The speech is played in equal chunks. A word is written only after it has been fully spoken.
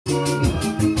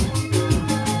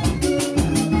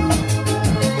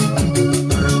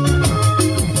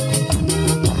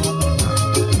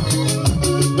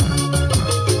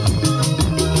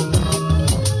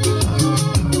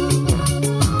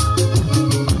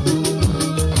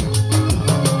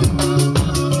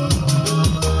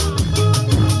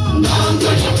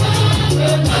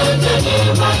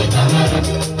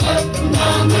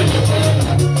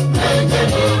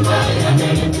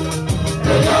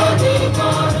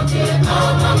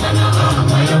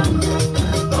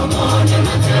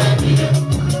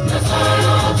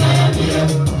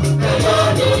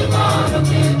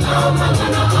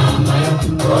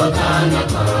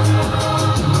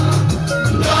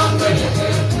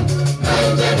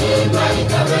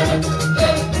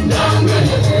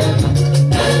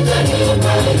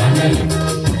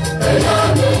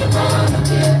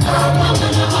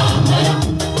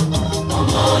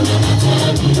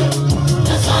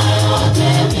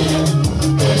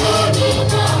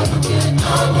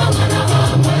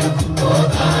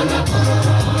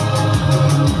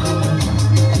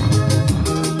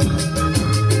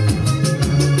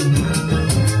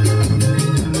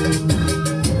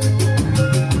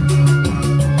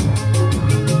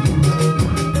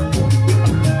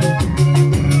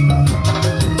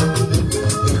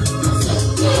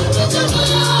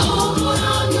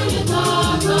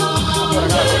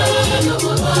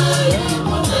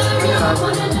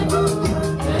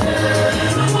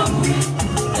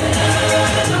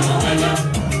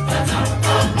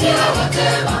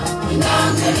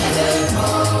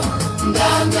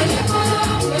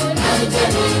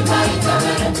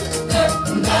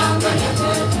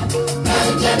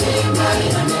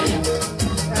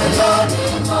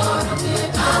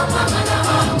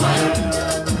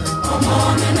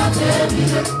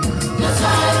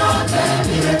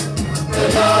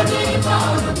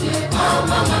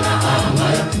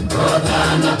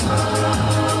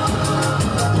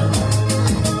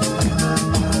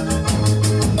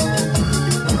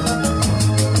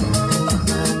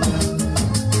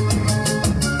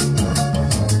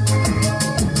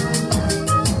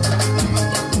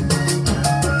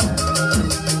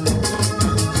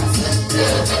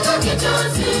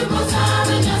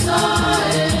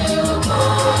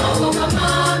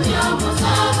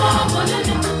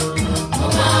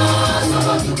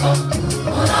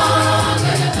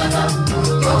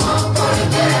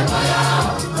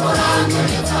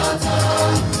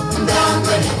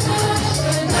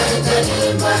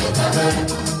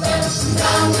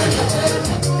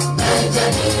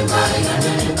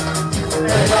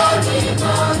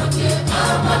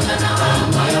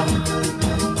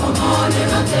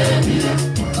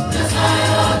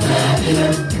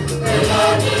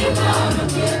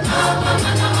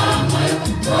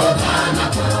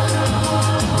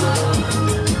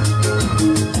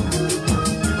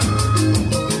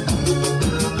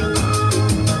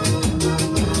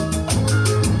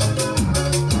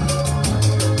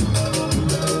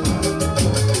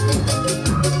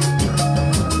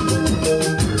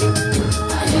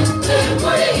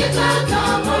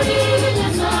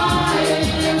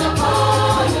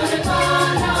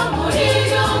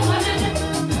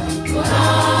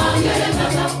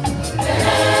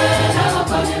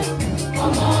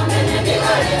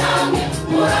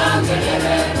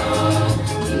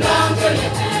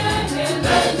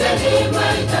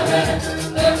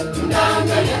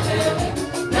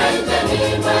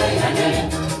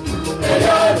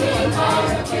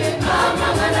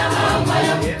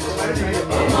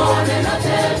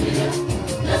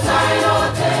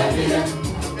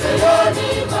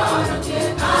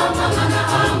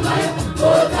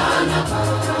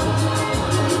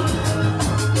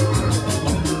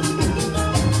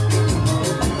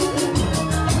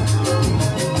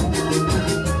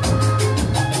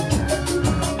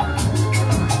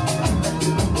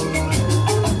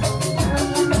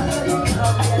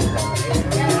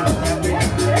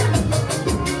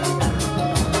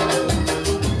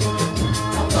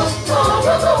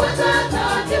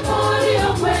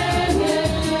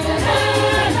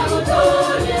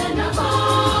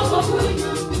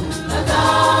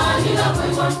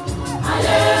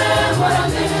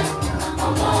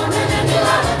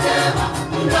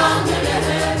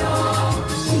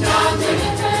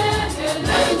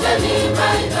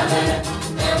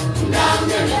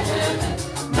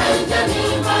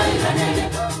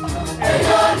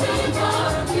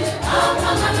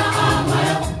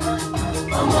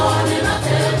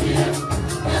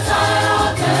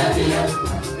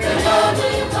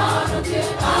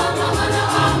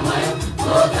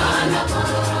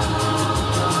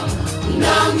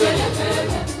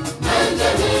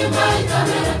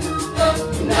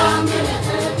Ndangele,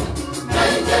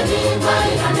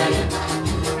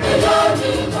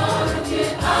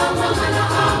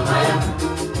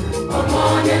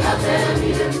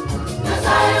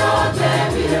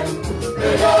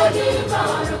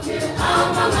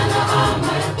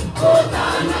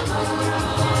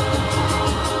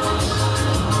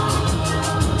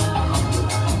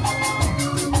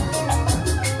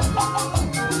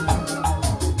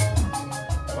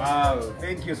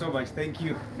 so much. Thank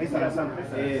you.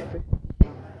 Asante.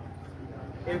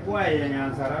 Ekwaya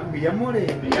Nyansara biyamore.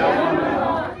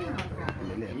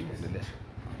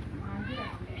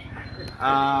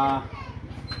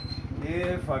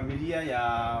 Ni familia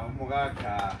ya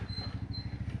Mugaka,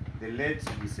 the late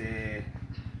Mse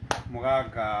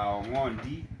Mugaka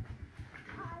Ongondi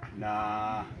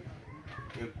na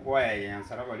ekwaya ya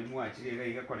Nyansara bali mwachire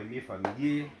igakora mi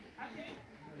familia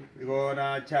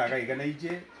igona chaga igana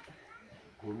ije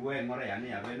kuruwe ngora yani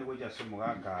yabene ko jaso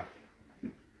Mugaka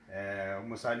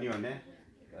umusani one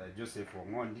Joseph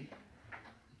Ongondi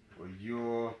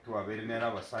oyo twabere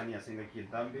nera basani asinga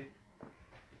kintambe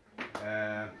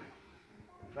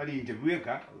bali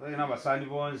intervieweka na basani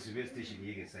bonse be station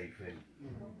yege saifen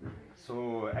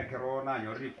so akerona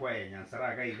nyori kwa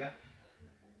Nyansara gaiga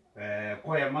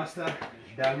kwa master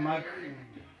Dalmak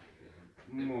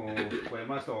mo kwa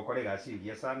master okolega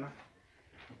singia sana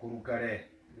kurukare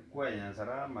kwa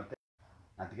Nyansara mate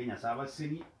atikenya saba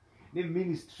sini ni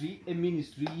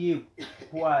ministry ye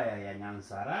kwaya ya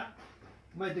Nyansara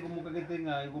maite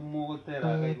kumukagetenga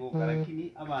igumugotera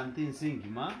gaigokarakinii abantu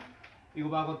nsengima igo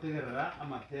bagotegerera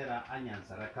amatera a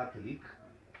Nyansara Catholic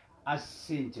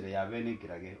asenchire ya bene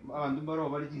kirage abantu baro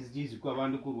bari jizi kwa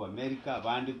abandi kuru America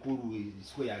abandi kuru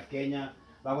isiko ya Kenya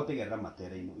bagotegerera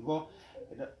amatera ino igo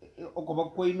okoba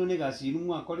kwa ino ne gasi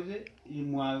mwakorire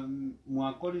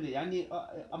mwakorire yani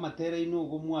amatera ino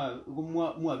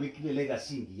gumwa bekire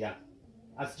legacy ngiya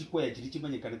asichikwa ya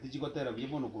chirichimanyekana tichikotera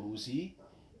byemono kurusi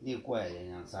ni kwa ya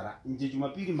Nyansara nje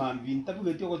Jumapili mambi ntabu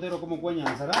betyo kotera komo kwa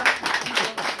Nyansara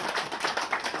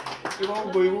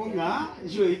ibo ibunga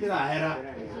sio itira hera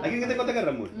lakini ngete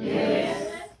kotera mu yes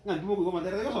ngandumo ko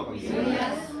matera ko soko yes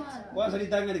kwa sali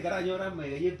tanga dikara me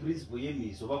ye principle ye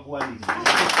miso bakwani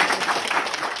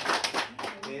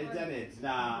Janet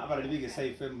na abara libige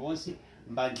safe mbonsi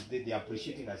mbandi de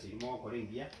appreciate kasi mo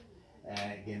korengia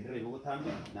gendere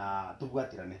bugutambe na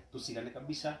tubwatirane tusirane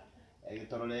kabisa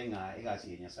gitorole nga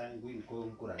igasi Nyasaye ngwiko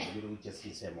nkura ngiro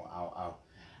uchasi semo au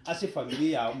ase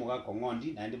familia ya Mugaka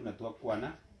Ongondi na ndi mnatua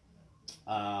kwana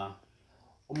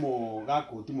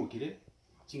Mugaka utimukire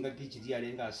chinga kichiri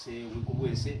arenga se wiko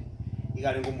bwese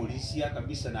igare ngo mulisia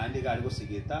kabisa na ndi gari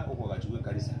gosigeta uko gachuwe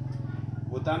kanisa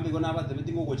butambi go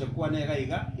nabatebeti ngo gocha kwana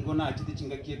egaiga igo na chiti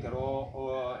chinga kiekero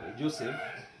Joseph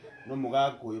no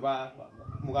Mugaka iba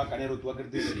Mugaka rero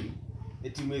twakirtisi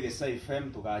etimu ege sai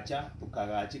FM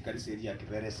tukagachi kanisa ya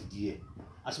Kibere SDA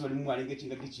asubali mu arenge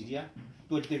chinga kichiria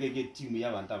twotege timu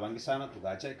y'abantu abange sana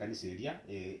tugacha kanisa ya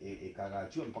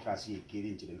ekagachu mpaka asi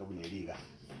ekirinchire ngabuneriga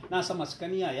na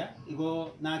samaskani aya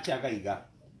igo na chagaiga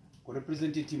ko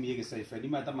representative team yege sai FM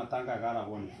mata matanga gara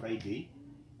on Friday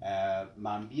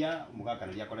mambia Mugaka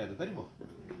ya kora taribo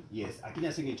yes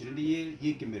akinya singe chirindi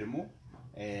ye kemeremo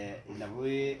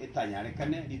inabwe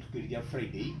etanyarekane litukiriria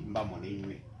Friday mbamo ne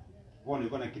inwe bono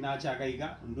igona kinacha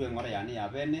gaiga ndwe ngora yani ya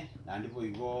bene na ndipo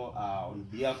igo on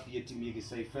behalf ya team yege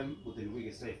FM utengo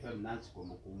yege FM nansi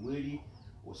komo kumweli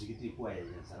usigiti kwa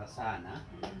Nyansara sana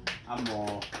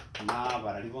amo na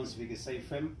barali bonse yege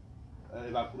FM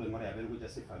bakuru ngora ya bene kuja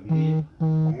se family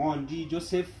Ongondi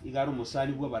Joseph igaro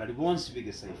musani bwa barali bonse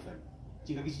yege FM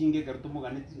chinga kichinge karutumo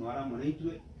ganeti nwara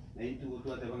moneitwe na into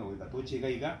twate banga wika toche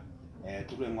gaiga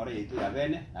tugwe ngora yitu ya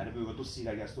bene na ndipo igo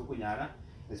tusira ya stoko nyara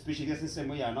especially since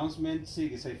mo ya announcement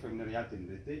sige sai family ya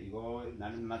tendete igo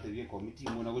nani na TV committee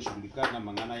mo na gushughulika na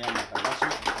mangana ya matangazo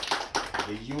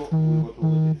hiyo igo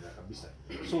tu kabisa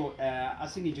so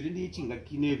asingi jirindi chinga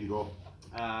kinebiro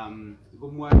igo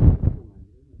mwa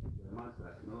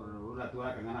no ura tu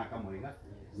aka ngana kamoiga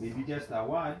maybe just a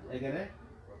word egere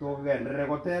to gendere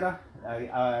gotera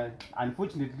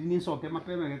unfortunately ni so tema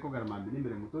pema ngeko garma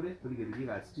mbere mutore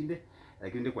tuligeriga asitinde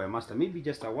lakini kwa master maybe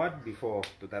just a word before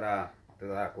tutara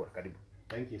karibu.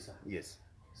 Thank you, sir. Yes.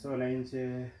 So na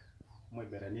inche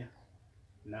mweberania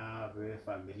na be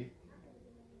family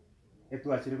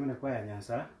etu achiri mune kwa ya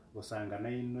Nyansara gusanga na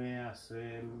inwe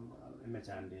ase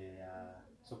emechande ya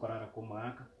sokorara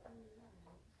kumaka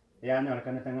ya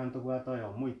nyorekane tanganto gwato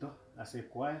yo muito ase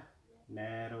kwaya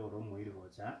nero rumwiri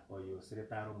gocha oyo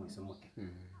siretaro mwisemuke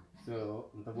so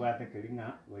ntobwate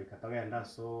kiringa goikatogenda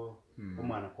so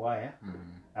omwana kwaya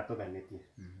atoganetie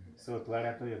so twari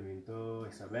atoyo minto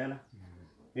Isabella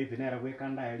maybe nera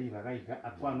gwekanda yali bagaiga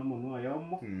atwana munwa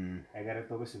yomo egere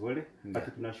to gusibole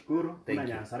but tunashukuru na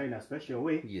Nyansara in a special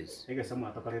way ege samu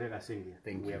atokorere gasingia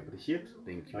we appreciate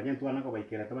onye twana ko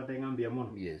baikera tabatenga mbia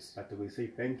mono but we say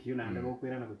thank you na ndego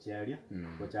kwira na kuchiaria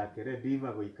gochakere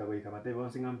diva goika bate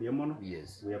bonse ngambia mono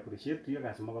we appreciate you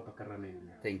gasimo gotokarana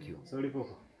ngia thank you sorry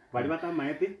poko bali bata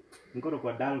maeti nkoro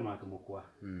kwa Dalmak mukwa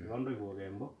gondo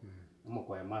ibogembo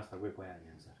Umukoya master gwe kwa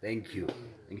Nyanza. Thank you.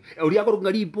 Uri akoro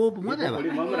ngari pop mwana ba.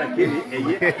 Uri mama lakini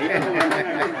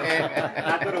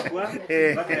akoro kwa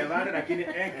baka bana lakini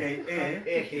aka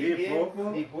pop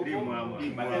ni mama.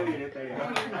 Baka leta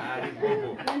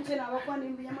ya. Nche na wakwa ni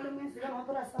mbia mole mwenzi kama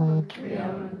wakora sama.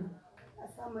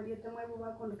 Asama liete mwebu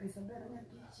wako ndo kaisabera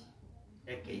nyakichi.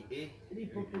 AKA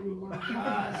Ripopo ni mwana.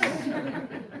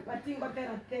 Patingo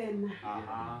tena.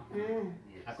 aha.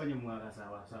 Akonye mwaga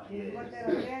sawa sawa. Ngo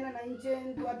tena na nche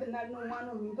ndu atena no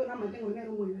mwana mtu na matengo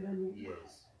ngero mweberani.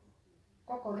 Yes.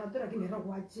 Koko ratera kinero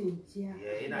kwa chinchia.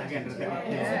 Yeah, ina Agenda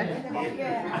agenda.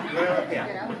 Okay.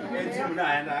 Eti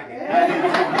mnaenda ake.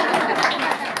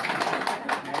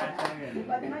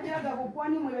 Badinajaga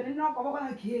kukwani mwebere no koboko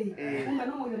na kiei. Kumbe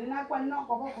no mwebere na kwani no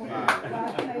koboko.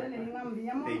 Ba na ile ni ngambi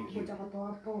yamo kucha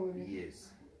kutoa pole.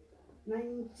 Yes. Na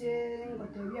nche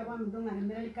ngotebia ba mdonga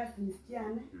nemere kasi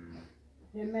msikiane.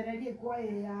 Nemererie kwa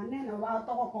yane na ba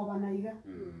toko koba na iga.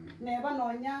 Neba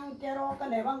no nyankero ka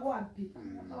neba ngwapi.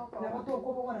 Neba to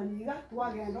koboko na iga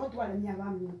twagenda twale nya ba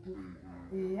mtu.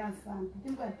 Asante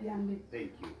timbatiande.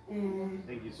 Thank you.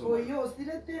 Thank you so much. Oyo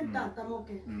sirete tata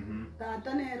moke.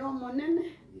 Tata nero monene.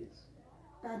 Yes.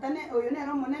 Tata ne oyo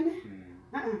nero monene.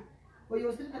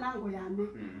 Oyo sirete nango yane.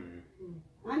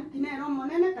 Anti nero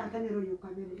monene tata nero yo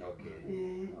kabele.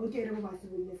 Okay. Ngere mo basi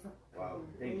buyesa. Wow.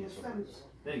 Thank you so much.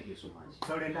 Thank you so much.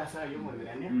 Sore nda saa yomo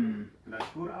birania.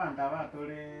 Tunashukuru anta watu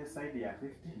le side ya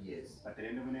 50. Yes.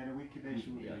 Paterende mwenendo wiki da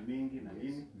shughuli mingi na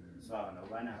nini. Sawa na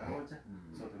bwana haroja.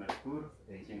 So tunashukuru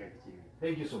chenga kichini.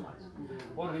 Thank you so much.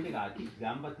 Bora ndi gaki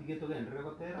gamba tigeto gendere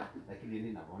gotera lakini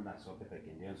ndi na bonda sope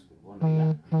peke ndio bonda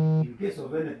ya. In case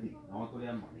of anything no to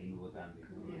ya money ni gotambe.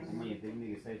 Kuma yete ni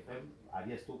gesai fam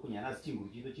adia sto kunyana chingu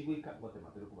chido chigo ika gote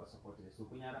matero kuba support sto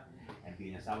kunyana and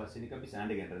binya sawa sini kabisa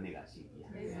ande gendere ni gasi.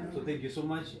 So thank you so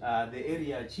much the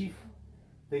area chief.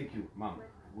 Thank you ma'am.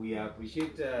 We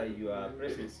appreciate your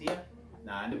presence here.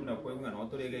 Na ndi kuna kwa ngana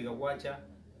otorega igakwacha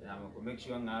na make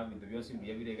sure nga bintu byose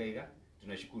byabirega iga.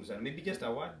 Tunashukuru sana. Maybe just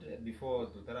a word before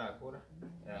tutara akora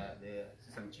the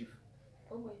assistant chief.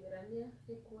 Omo iberania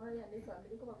ikuhaya ni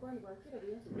family ko bakwa ibakira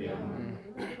bya.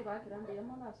 Ko bakira mbe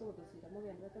mona so gusira mo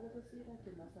genda gusira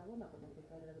tunasaba na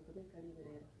kutokarira kutokarira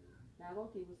iberera. Nago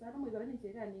kibusana mo iberania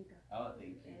chega ninka. Oh,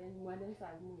 thank you. Mwana nsa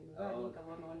mu ninka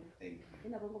bononde. Thank you.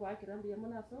 Ina bongo bakira mbe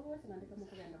mona so go sana ndika mo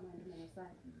kugenda mo ndi na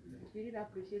sai. We really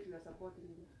appreciate your support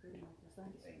in this very much.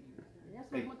 Thank you.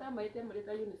 Yes, mo tamaite mo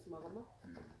leta units magoma.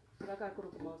 Kaka kuru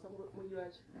kuma samu mu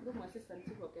yuaje. Ndo mo assistant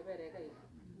chief okebere kai.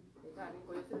 Thank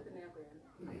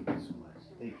you so much.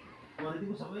 Thank you. Well, I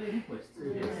think some request.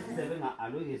 Seven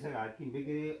alo yesa ga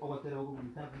kimbege obatera ogo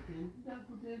bita bitin. Da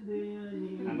kutende.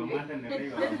 Ando manda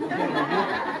nerego.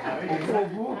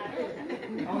 Ogo.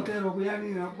 Obatera ogo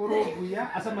yani na korobu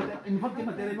ya. Asa mata in fact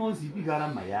matera non si pigara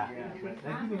maya.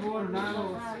 Lakini bora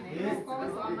nalo.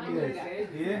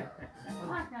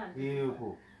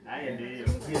 Ogo. Haya ndio.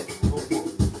 Yes, ogo.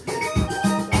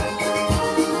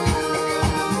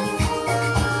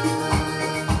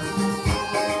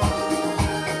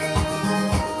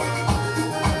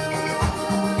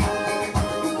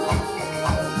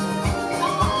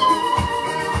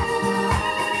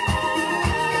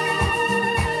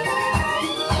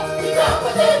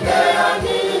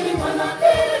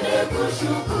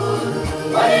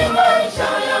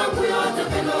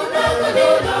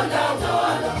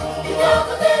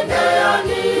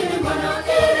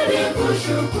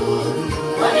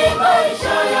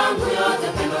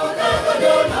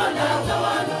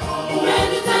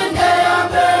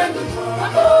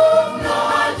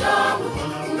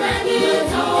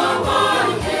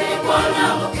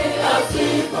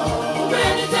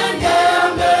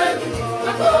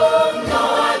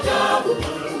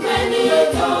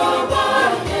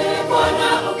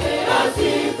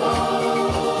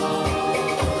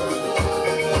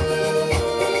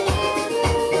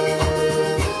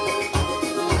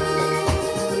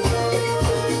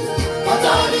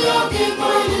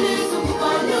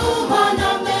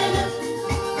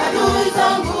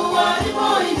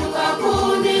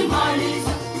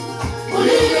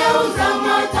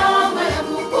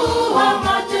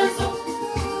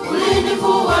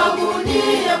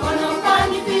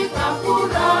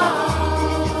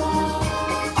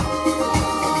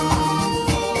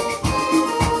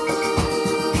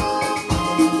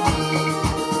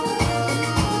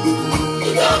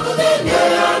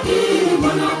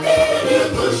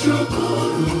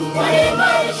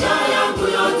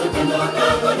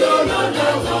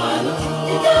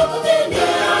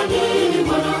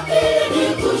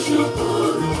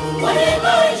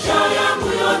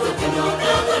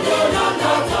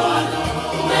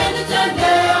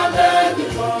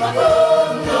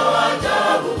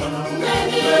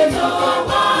 umenitoa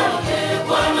mbali,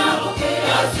 Bwana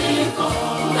pokea sifa.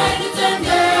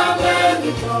 Umenitendea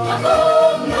mengi,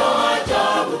 makuu mno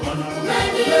ajabu.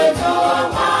 Umenitoa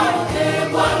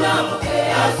mbali, Bwana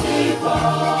pokea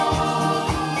sifa.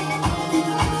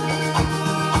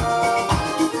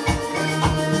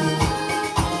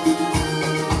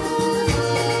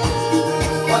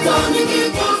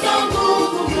 Watanikuza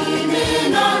nguvu mimi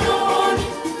na rohoni,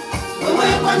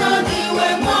 wewe Bwana ndiwe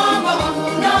mwamba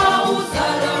wangu na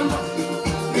usalama.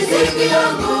 Riziki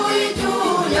yangu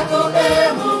juu yako,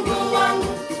 ee Mungu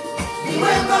wangu,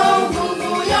 niwe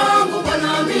nguvu yangu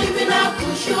Bwana, mimi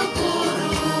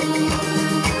nakushukuru.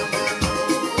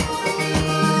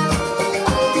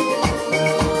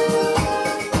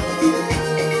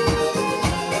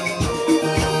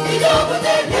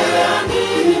 Nitakutendea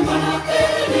nini Bwana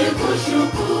ili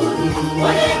kushukuru?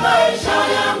 Kwani maisha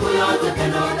yangu yote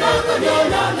pendo lako ndilo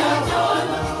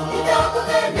linatawala.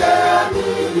 Nitakutendea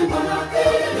nini Bwana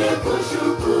ili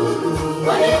kushukuru?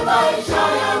 Kwani maisha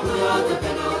yangu yote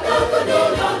pendo lako ndilo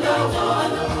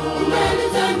linatawala.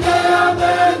 Umenitendea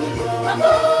mengi,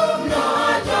 makuu mno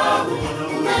ajabu.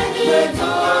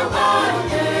 Umenitoa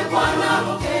mbali, Bwana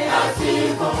pokea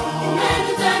sifa.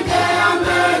 Umenitendea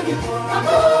mengi,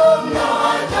 makuu mno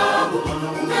ajabu.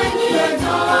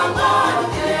 Umenitoa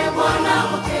mbali, Bwana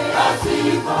pokea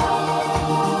sifa.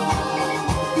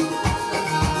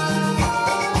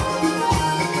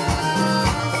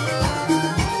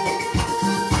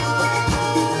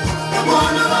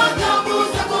 Bwana ajabu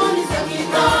zako ni za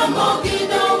kitambo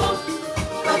kidogo,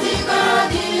 katika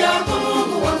ahadi yako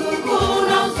Mungu wangu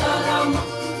kuna usalama.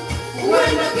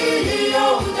 Huenda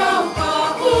kilio utauka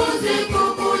usiku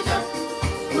kucha,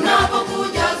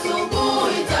 unapokuja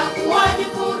asubuhi itakuwa ni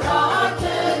furaha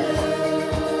tele.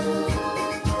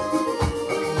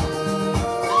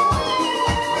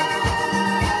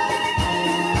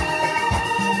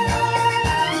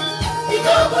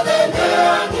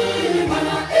 Nitakutendea nini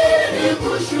Bwana ili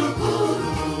kushukuru?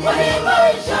 Kwani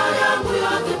maisha yangu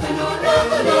yote pendo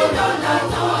lako ndilo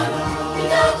linatawala.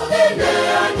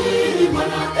 Nitakutendea nini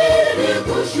Bwana ili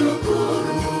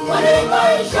kushukuru? Kwani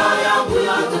maisha yangu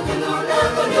yote pendo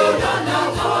lako ndilo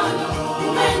linatawala.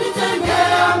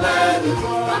 Umenitendea mengi,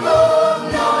 makuu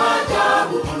mno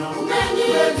ajabu.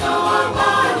 Umenitoa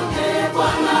mbali,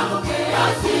 Bwana pokea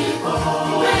sifa.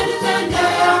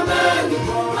 Umenitendea mengi,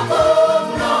 makuu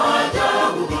mno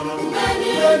ajabu.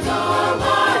 Umenitoa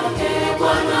mbali,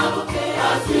 Bwana pokea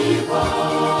sifa.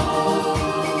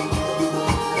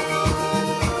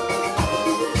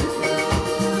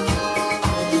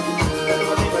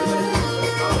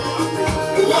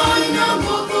 Uhai na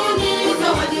nguvu ni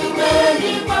zawadi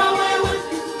umenipa wewe.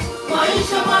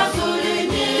 Maisha mazuri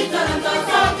ni talanta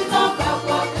safi toka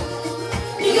kwako.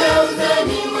 Nigeuze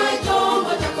niwe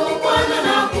chombo chako Bwana,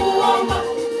 na kuomba.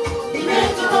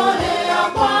 Nimejitolea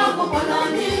kwako Bwana,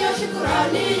 ndiyo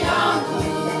shukrani yangu.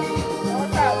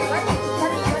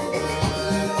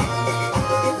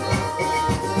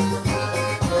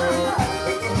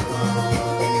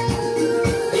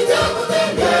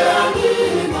 Nitakutendea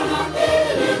nini Bwana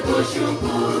ili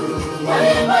kushukuru?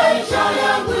 Kwani maisha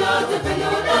yangu yote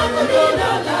pendo lako ndilo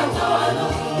linatawala.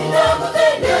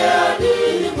 Nitakutendea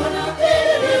nini Bwana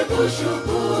ili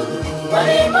kushukuru?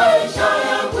 Kwani maisha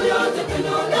yangu yote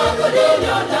pendo lako ndilo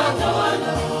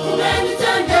linatawala.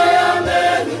 Umenitendea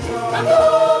mengi,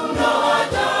 makuu mno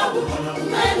ajabu.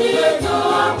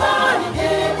 Umenitoa mbali,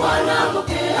 Bwana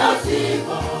pokea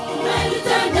sifa.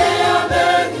 Umenitendea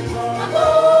mengi,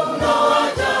 makuu mno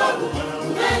ajabu.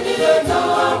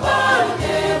 Umenitoa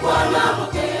mbali, Bwana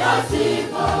pokea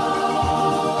sifa.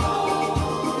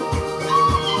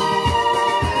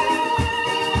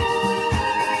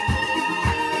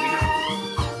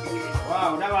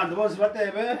 Wow, now and those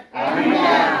whatever.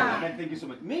 Amina. Okay, thank you so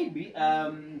much. Maybe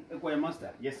choir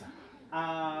master. Yes sir.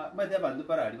 Bade abantu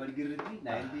barari bari giriti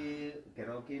na ndi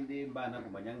keroke ndi mbana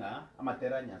kumanyanga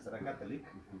amatera Nyansara Catholic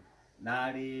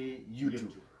nari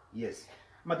YouTube. Yes.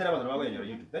 Amatera abantu bagonyora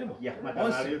YouTube. Tarimo? Yeah,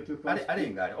 matera YouTube. Ari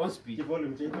ngari on speed.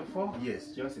 Volume 4.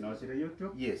 Yes. Just in our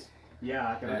YouTube. Yes.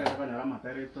 Yeah, kereka kana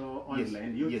matera to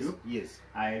online YouTube. Yes.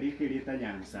 Airikirita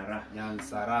Nyansara.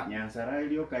 Nyansara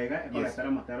ilio kaiga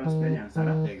ekora matera nspe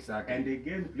Nyansara. Exactly. And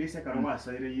again please karwa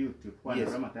asire YouTube kwa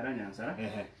Yes. matera Nyansara.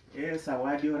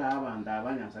 sawadi ora abantu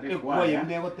abanyansara Ekwaye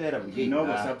mne gotera bugi. no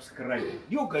subscribe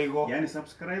Dio kaigo. yani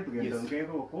subscribe gendo Yes.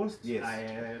 ngego post Yes.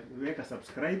 weka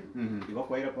subscribe igo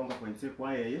kwa ile ponga point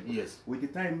kwa yeye Yes. with the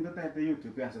time ndo type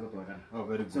YouTube yanse gotwagana Oh,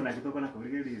 very so good. na kitoko na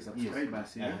kuligeli subscribe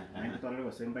basi Uh-huh. na kitoro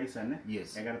go semba isane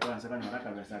Yes. egara to ansaka na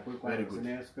raka besa kwa Very good.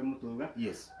 sene supe mutuga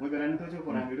Yes. mweberani to cyo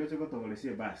kurangiro cyo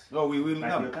gotogolesie basi Oh, we will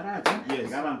basi come. otaraje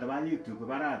Yes. abantu ba YouTube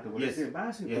barato golesie Yes.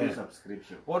 basi Yeah. kwa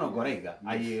subscription Bono goraiga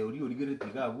aye uri urigere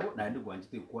tigabo na ndi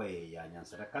gwanjite kwa ya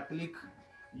Nyansara Catholic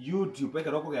YouTube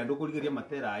ekero kugenda kurigeria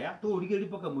matera aya to urigeri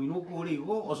paka muino kuri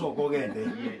igo osoko gende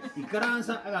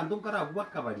ikaransa agantu karabwa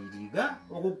kabaririga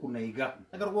ogukunaiga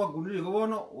ekero kwa kunire igo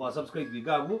bono wa subscribe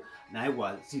bigabu na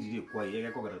igwa sirire kwa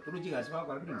ye kogera turuji gasi ba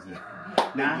kwa birinzi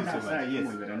na sasa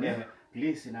mweberani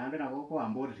please na ndera go kwa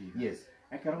amboriri yes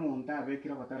ekero muntu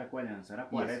abekira gotara kwa Nyansara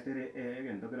kwa retere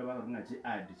egento kero bagorunga chi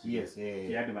ad yes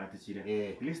chi ad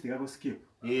batchire please tiga go skip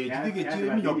titige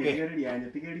chire minyoke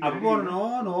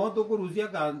abono no tukurusia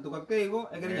kantu kakeigo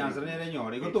egere Nyansara nere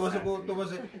nyore igo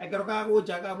tubase ekero ka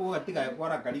gocha ka bo gatiga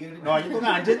kwara karigere no nyi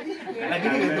tuganje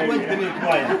lakini gento gwe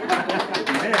kwaya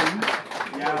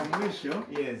ya mwisho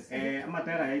yes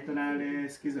amatera yaito nale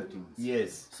skiza tunes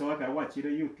yes so akara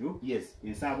wachire YouTube yes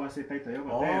insabwa se taito yo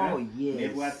gotera yes.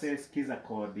 nebwate skiza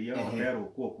code yo gotera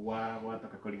kwa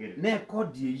toka koligere ne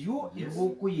kodi yo igo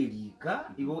kuyirika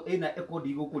igo ena ekodi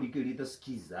igo kurikirita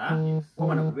skiza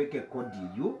koma na kubeke kodi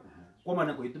yo koma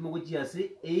na kuituma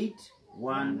gochiase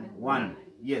 811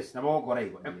 yes na bako kora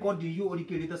igo ekodi yo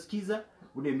urikirita skiza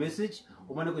une message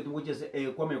umane kuituma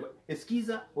gochiase koma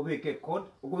skiza obeke code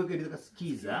ukubeke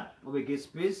skiza obeke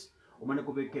space umane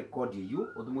kubeke kodi yo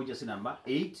utumuja si namba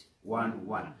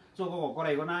 811 so koko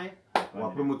kora igo nae wa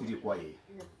promote kwa yeye.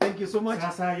 Thank you so much.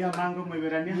 Sasa ya mango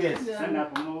mweberania. Yes. Sana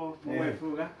pomo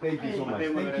mwefuga. Thank you so much.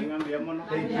 Thank you.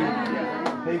 Thank you.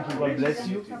 Thank you. God bless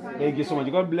you. Thank you so much.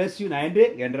 God bless you.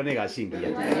 Naende gendrone gashingi.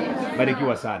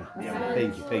 Barikiwa sana.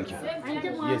 Thank you. Thank you.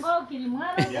 Yes.